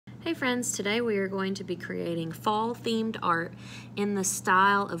Hey friends, today we are going to be creating fall themed art in the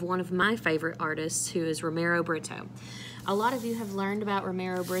style of one of my favorite artists, who is Romero Britto. A lot of you have learned about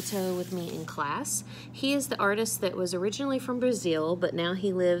Romero Britto with me in class. He is the artist that was originally from Brazil, but now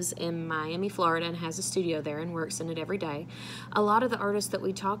he lives in Miami, Florida and has a studio there and works in it every day. A lot of the artists that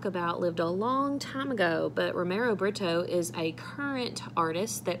we talk about lived a long time ago, but Romero Britto is a current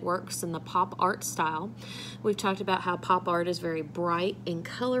artist that works in the pop art style. We've talked about how pop art is very bright and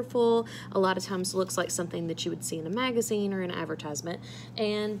colorful. A lot of times looks like something that you would see in a magazine or an advertisement.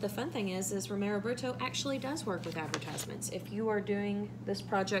 And the fun thing is Romero Britto actually does work with advertisements. If you are doing this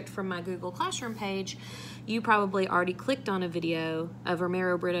project from my Google Classroom page, you probably already clicked on a video of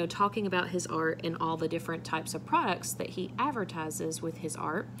Romero Britto talking about his art and all the different types of products that he advertises with his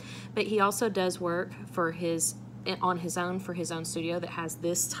art. But he also does work on his own studio that has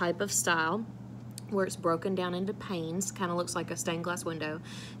this type of style, where it's broken down into panes, kind of looks like a stained glass window,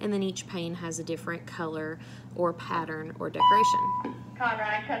 and then each pane has a different color or pattern or decoration.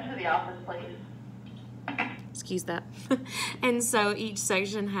 Conrad, come to the office, please. Excuse that. And so each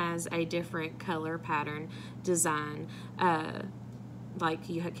section has a different color, pattern, design, like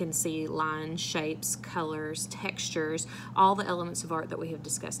you can see lines, shapes, colors, textures, all the elements of art that we have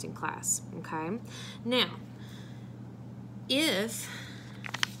discussed in class, okay? Now, if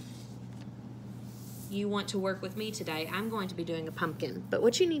you want to work with me today, I'm going to be doing a pumpkin. But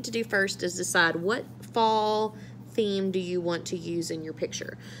what you need to do first is decide what fall theme do you want to use in your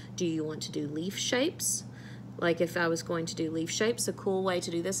picture. Do you want to do leaf shapes? Like if I was going to do leaf shapes, a cool way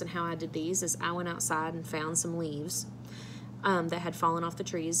to do this and how I did these is I went outside and found some leaves that had fallen off the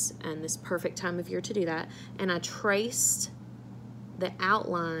trees, and this perfect time of year to do that, and I traced the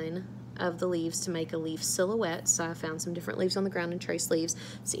outline of the leaves to make a leaf silhouette. So I found some different leaves on the ground and traced leaves.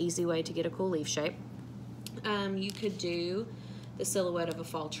 It's an easy way to get a cool leaf shape. You could do the silhouette of a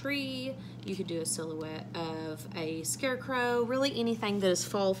fall tree. You could do a silhouette of a scarecrow, really anything that is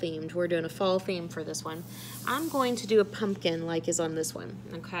fall themed. We're doing a fall theme for this one. I'm going to do a pumpkin like is on this one,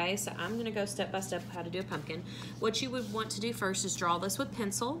 okay? So I'm gonna go step by step how to do a pumpkin. What you would want to do first is draw this with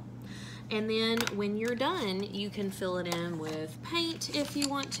pencil. And then when you're done, you can fill it in with paint if you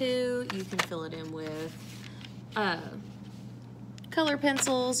want to. You can fill it in with color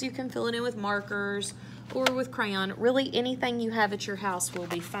pencils. You can fill it in with markers or with crayon. Really anything you have at your house will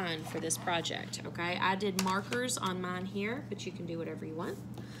be fine for this project, okay? I did markers on mine here, but you can do whatever you want.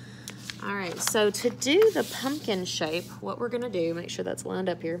 All right, so to do the pumpkin shape, what we're gonna do, make sure that's lined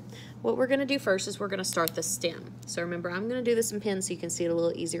up here. What we're gonna do first is we're gonna start the stem. So remember, I'm gonna do this in pen so you can see it a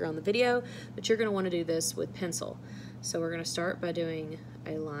little easier on the video, but you're gonna wanna do this with pencil. So we're gonna start by doing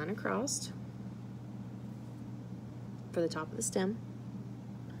a line across for the top of the stem.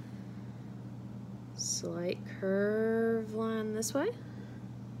 Slight curve line this way.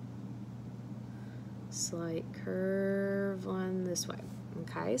 Slight curve line this way.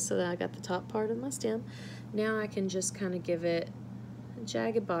 Okay, so I got the top part of my stem. Now I can just kind of give it a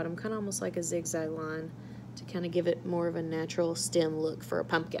jagged bottom, kind of almost like a zigzag line, to kind of give it more of a natural stem look for a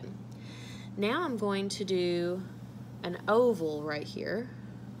pumpkin. Now I'm going to do an oval right here.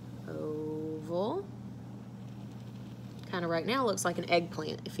 Oval. Kind of right now looks like an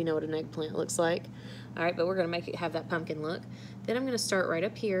eggplant, if you know what an eggplant looks like. All right, but we're gonna make it have that pumpkin look. Then I'm gonna start right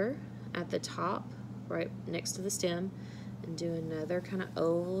up here at the top, right next to the stem, and do another kind of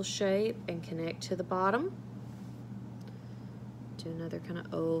oval shape and connect to the bottom. Do another kind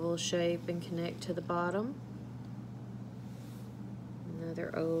of oval shape and connect to the bottom.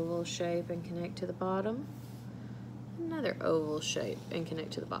 Another oval shape and connect to the bottom. Another oval shape and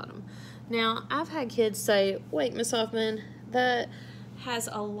connect to the bottom. Now, I've had kids say, wait, Miss Hoffman, that has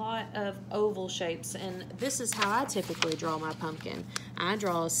a lot of oval shapes, and this is how I typically draw my pumpkin. I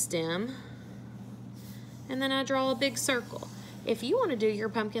draw a stem, and then I draw a big circle. If you want to do your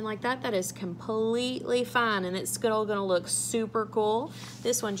pumpkin like that, that is completely fine, and it's still gonna look super cool.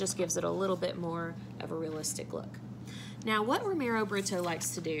 This one just gives it a little bit more of a realistic look. Now, what Romero Britto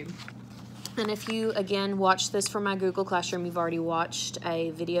likes to do, and if you, again, watched this from my Google Classroom, you've already watched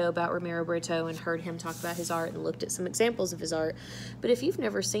a video about Romero Britto and heard him talk about his art and looked at some examples of his art. But if you've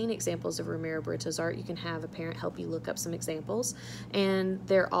never seen examples of Romero Britto's art, you can have a parent help you look up some examples. And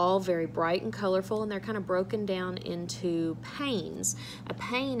they're all very bright and colorful, and they're kind of broken down into panes. A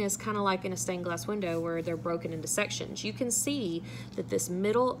pane is kind of like in a stained glass window where they're broken into sections. You can see that this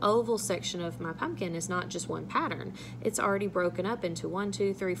middle oval section of my pumpkin is not just one pattern. It's already broken up into 1,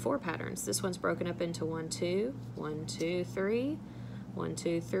 2, 3, 4 patterns. This one's broken up into 1, 2, 1, 2, 3, 1,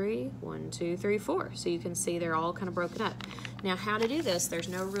 2, 3, 1, 2, 3, 4. So you can see they're all kind of broken up. Now, how to do this, there's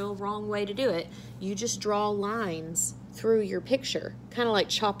no real wrong way to do it. You just draw lines through your picture, kind of like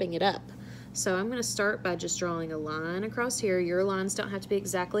chopping it up. So I'm going to start by just drawing a line across here. Your lines don't have to be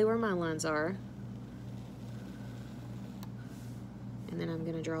exactly where my lines are. And then I'm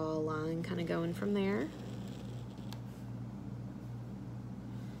going to draw a line kind of going from there.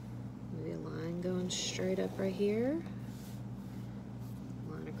 Maybe a line going straight up right here.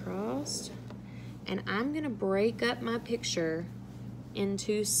 Line across. And I'm going to break up my picture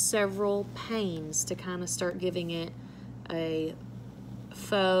into several panes to kind of start giving it a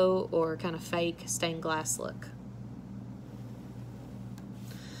faux or kind of fake stained glass look.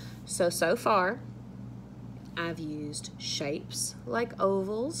 So far, I've used shapes like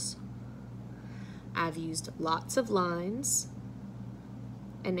ovals. I've used lots of lines.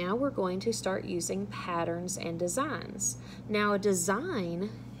 And now we're going to start using patterns and designs. Now a design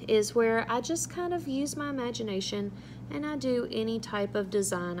is where I just kind of use my imagination and I do any type of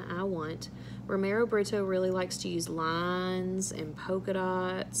design I want. Romero Britto really likes to use lines and polka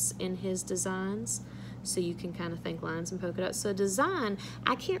dots in his designs. So you can kind of think lines and polka dots. So design,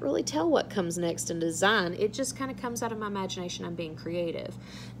 I can't really tell what comes next in design. It just kind of comes out of my imagination. I'm being creative.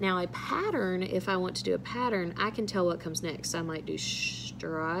 Now a pattern, if I want to do a pattern, I can tell what comes next. I might do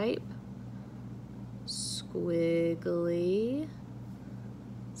stripe, squiggly,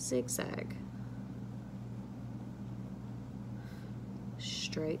 zigzag,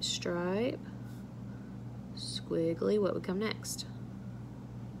 straight stripe, squiggly. What would come next?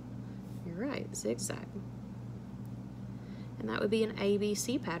 You're right, zigzag. And that would be an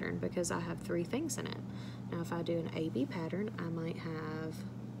ABC pattern because I have 3 things in it. Now if I do an AB pattern, I might have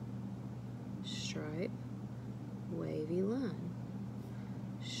stripe, wavy line,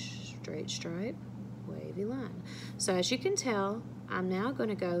 straight stripe, wavy line. So as you can tell, I'm now going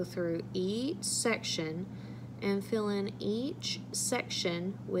to go through each section and fill in each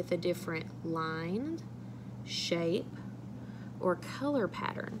section with a different line, shape, or color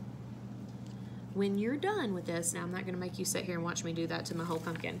pattern. When you're done with this, now I'm not going to make you sit here and watch me do that to my whole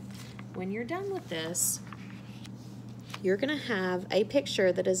pumpkin. When you're done with this, you're going to have a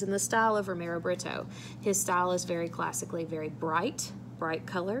picture that is in the style of Romero Britto. His style is very classically very bright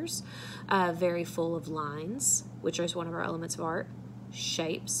colors, very full of lines, which is one of our elements of art,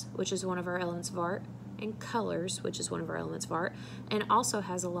 shapes, which is one of our elements of art, and colors, which is one of our elements of art, and also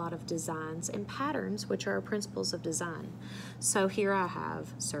has a lot of designs and patterns, which are principles of design. So here I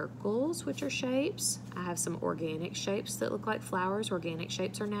have circles, which are shapes. I have some organic shapes that look like flowers. Organic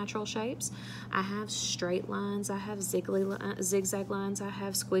shapes are natural shapes. I have straight lines. I have zigzag lines. I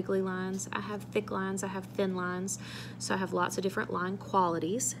have squiggly lines. I have thick lines. I have thin lines. So I have lots of different line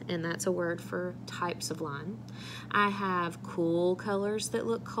qualities, and that's a word for types of line. I have cool colors that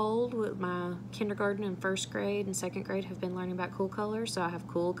look cold. With my kindergarten and first grade and second grade have been learning about cool colors, so I have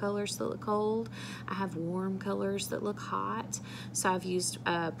cool colors that look cold. I have warm colors that look hot. So I've used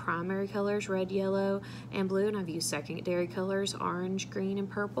primary colors, red, yellow, and blue, and I've used secondary colors, orange, green, and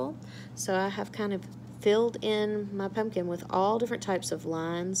purple. So I have kind of filled in my pumpkin with all different types of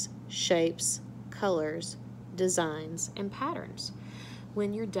lines, shapes, colors, designs, and patterns.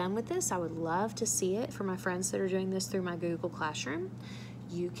 When you're done with this, I would love to see it. For my friends that are doing this through my Google Classroom,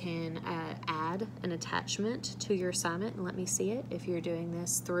 you can add an attachment to your assignment and let me see it. If you're doing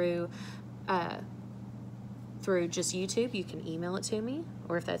this through just YouTube, you can email it to me,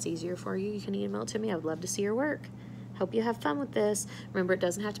 or if that's easier for you, you can email it to me. I would love to see your work. Hope you have fun with this. Remember, it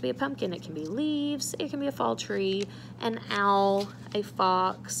doesn't have to be a pumpkin. It can be leaves, it can be a fall tree, an owl, a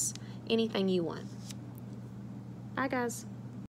fox, anything you want. Bye, guys.